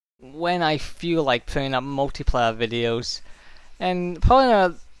when I feel like putting up multiplayer videos, and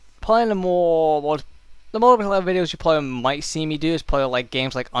probably the multiplayer videos you probably might see me do is probably like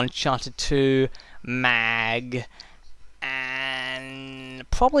games like Uncharted 2, Mag, and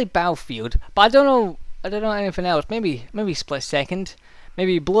probably Battlefield. But I don't know anything else. Maybe Split Second,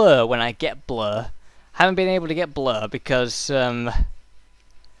 maybe Blur when I get Blur. Haven't been able to get Blur because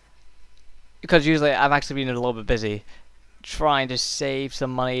usually I've actually been a little bit busy trying to save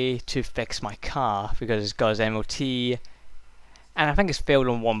some money to fix my car because it's got its MOT, and I think it's failed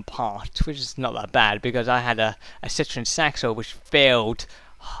on one part, which is not that bad because I had a Citroen Saxo which failed,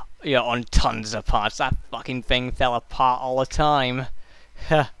 on tons of parts. That fucking thing fell apart all the time.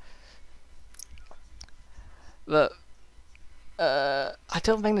 But I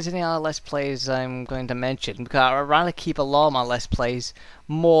don't think there's any other Let's Plays I'm going to mention because I'd rather keep a lot of my Let's Plays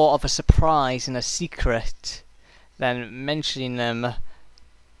more of a surprise and a secret than mentioning them.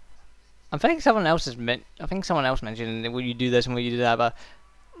 I think someone else mentioned will you do this and will you do that, but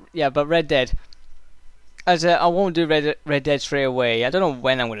yeah, but Red Dead. I won't do Red Dead straight away. I don't know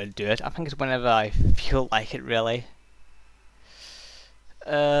when I'm gonna do it. I think it's whenever I feel like it, really.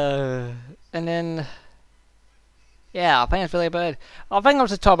 And then yeah, I think it's really bad. I think I'm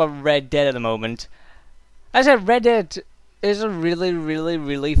just talking about Red Dead at the moment. As I said, Red Dead is a really, really,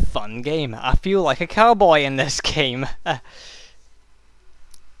 really fun game. I feel like a cowboy in this game.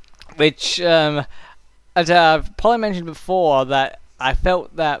 Which, as I've probably mentioned before, that I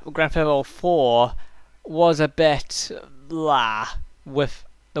felt that Grand Theft Auto 4 was a bit blah with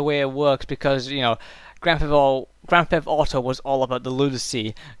the way it works because, Grand Theft Auto was all about the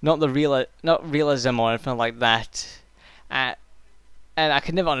lunacy, not realism or anything like that. And I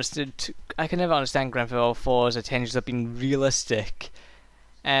could never understand Grand Theft Auto 4's intentions of being realistic.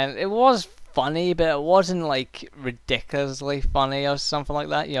 And it was funny, but it wasn't like ridiculously funny or something like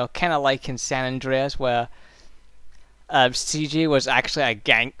that. Kind of like in San Andreas, where CG was actually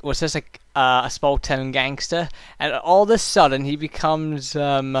a small town gangster, and all of a sudden he becomes he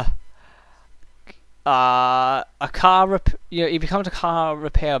becomes a car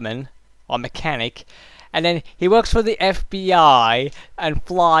repairman or mechanic, and then he works for the FBI and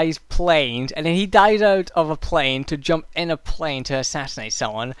flies planes, and then he dives out of a plane to jump in a plane to assassinate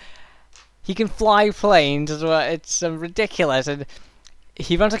someone. He can fly planes as well. It's ridiculous, and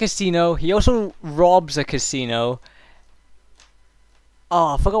he runs a casino. He also robs a casino.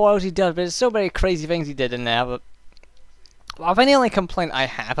 Oh, I forgot what else he does, but there's so many crazy things he did in there. But I think the only complaint I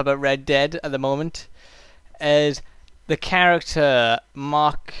have about Red Dead at the moment is the character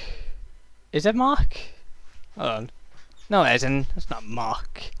Mark. Is it Mark? Hold on. No, it isn't. That's not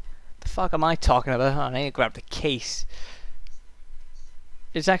Mark. The fuck am I talking about? Oh, I need to grab the case.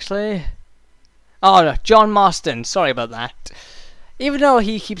 It's actually... Oh no, John Marston. Sorry about that. Even though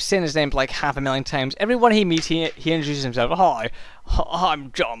he keeps saying his name like 500,000 times, everyone he meets, he introduces himself. Hi,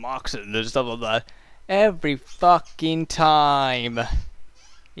 I'm John Marston and stuff like that. Every fucking time.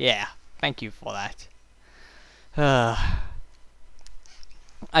 Yeah, thank you for that. I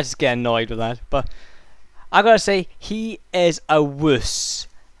just get annoyed with that, but I gotta say, he is a wuss.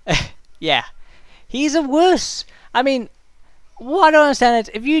 Yeah, he's a wuss. I mean, what I don't understand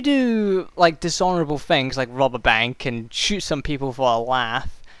is, if you do like dishonorable things like rob a bank and shoot some people for a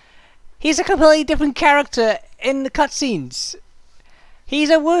laugh, he's a completely different character in the cutscenes. He's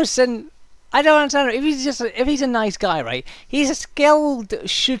a wuss, and I don't understand. If he's a nice guy, right? He's a skilled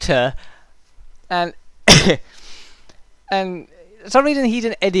shooter, and and for some reason he's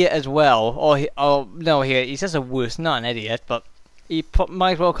an idiot as well. He's just a wuss, not an idiot, but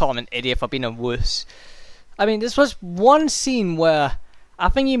might as well call him an idiot for being a wuss. I mean, this was one scene where I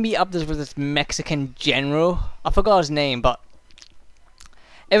think you meet up with this Mexican general. I forgot his name, but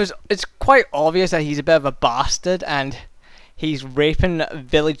it's quite obvious that he's a bit of a bastard and he's raping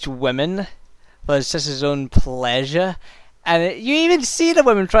village women for just his own pleasure. And you even see the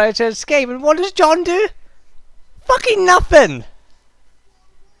women try to escape, and what does John do? Fucking nothing!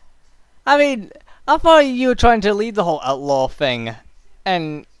 I mean, I thought you were trying to lead the whole outlaw thing,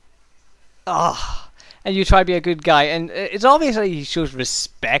 and and you try to be a good guy, and it's obvious that he shows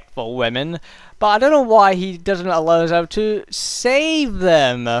respect for women, but I don't know why he doesn't allow himself to save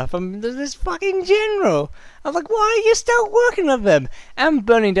them from this fucking general. I'm like, why are you still working with them? And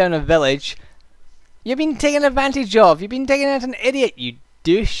burning down a village. You've been taken advantage of. You've been taken as an idiot, you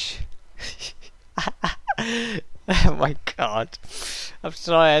douche. Oh my god. I'm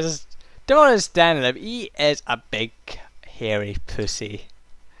sorry, I just don't understand him. He is a big, hairy pussy.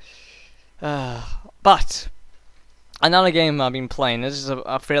 But another game I've been playing. This is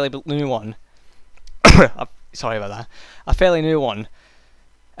a fairly new one. Sorry about that. A fairly new one.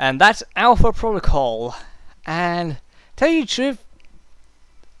 and that's Alpha Protocol. And tell you the truth,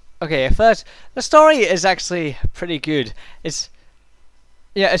 okay, first, the story is actually pretty good. It's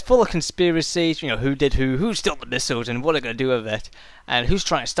full of conspiracies, you know, who did who stole the missiles and what they're going to do with it, and who's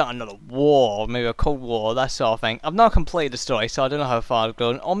trying to start another war, maybe a Cold War, that sort of thing. I've not completed the story, so I don't know how far I've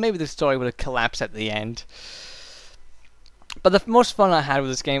gone, or maybe the story would have collapsed at the end. But the most fun I had with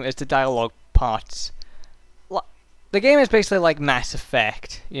this game is the dialogue parts. The game is basically like Mass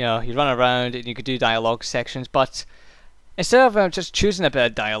Effect. You know, you run around and you could do dialogue sections, but instead of just choosing a bit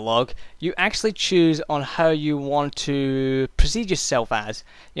of dialogue, you actually choose on how you want to proceed yourself as.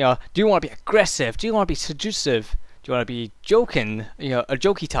 You know, do you want to be aggressive? Do you want to be seductive? Do you want to be joking? You know, a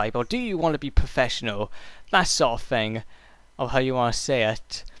jokey type, or do you want to be professional? That sort of thing, of how you want to say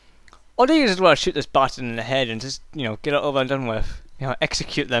it. Or do you just want to shoot this bastard in the head and just, you know, get it over and done with? You know,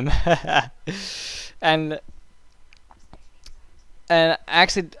 execute them. and I'm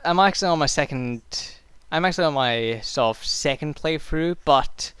actually on my sort of second playthrough,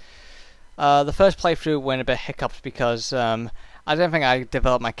 but the first playthrough went a bit hiccups because I don't think I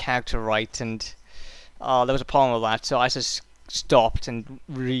developed my character right, and there was a problem with that, so I just stopped and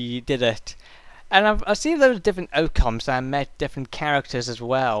redid it. And I've seen those different outcomes, and I met different characters as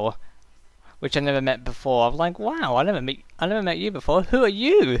well, which I never met before. I'm like, wow, I never met you before. Who are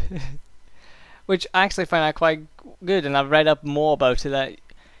you? Which I actually find that quite good, and I've read up more about it. That,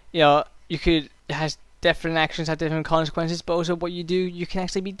 you know, it has different actions have different consequences, but also what you do, you can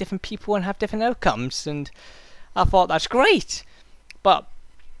actually be different people and have different outcomes. And I thought that's great. But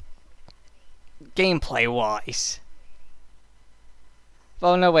gameplay wise,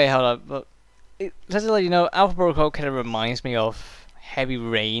 well, no way, hold up. But just to let you know, Alpha Protocol kind of reminds me of Heavy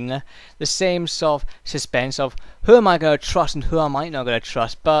Rain, the same sort of suspense of who am I going to trust and who am I not going to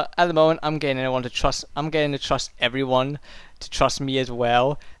trust. But at the moment, I'm getting to trust everyone to trust me as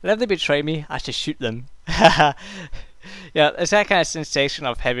well. And if they betray me, I should shoot them. Yeah, it's that kind of sensation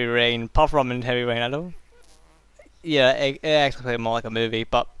of Heavy Rain. Apart from in Heavy Rain, I don't. Yeah, it actually played more like a movie,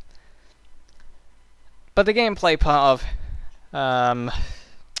 but the gameplay part of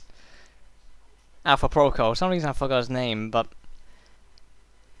Alpha Protocol, for some reason I forgot his name, but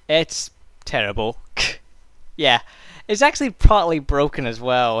it's terrible. Yeah, it's actually partly broken as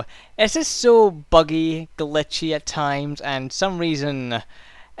well. It's just so buggy, glitchy at times, and some reason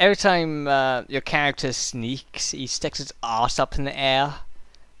every time your character sneaks, he sticks his arse up in the air.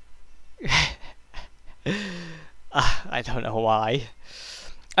 I don't know why.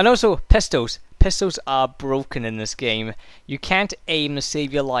 And also, pistols. Pistols are broken in this game. You can't aim to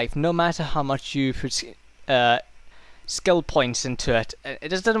save your life, no matter how much you put skill points into it. It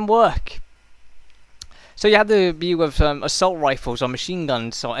just doesn't work. So you have to be with assault rifles or machine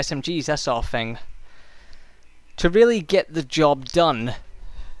guns or SMGs, that sort of thing, to really get the job done.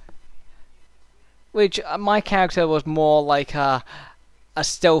 Which my character was more like a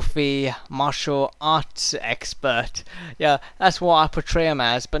stealthy martial arts expert. Yeah, that's what I portray him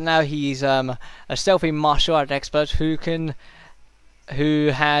as. But now he's a stealthy martial arts expert who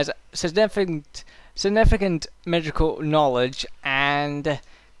has significant medical knowledge and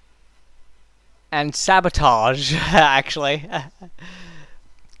sabotage, actually.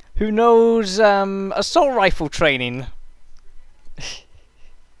 Who knows assault rifle training.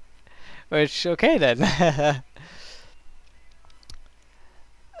 Which, okay then.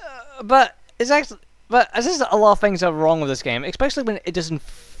 But there's just a lot of things are wrong with this game, especially when it doesn't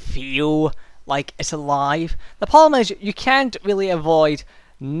feel like it's alive. The problem is you can't really avoid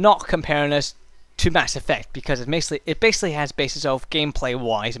not comparing this to Mass Effect, because it basically has basis of gameplay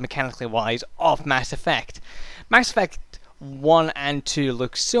wise and mechanically wise of Mass Effect. Mass Effect 1 and 2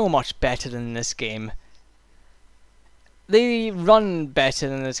 look so much better than this game. They run better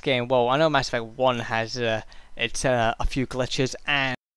than this game. Well, I know Mass Effect 1 has a few glitches, and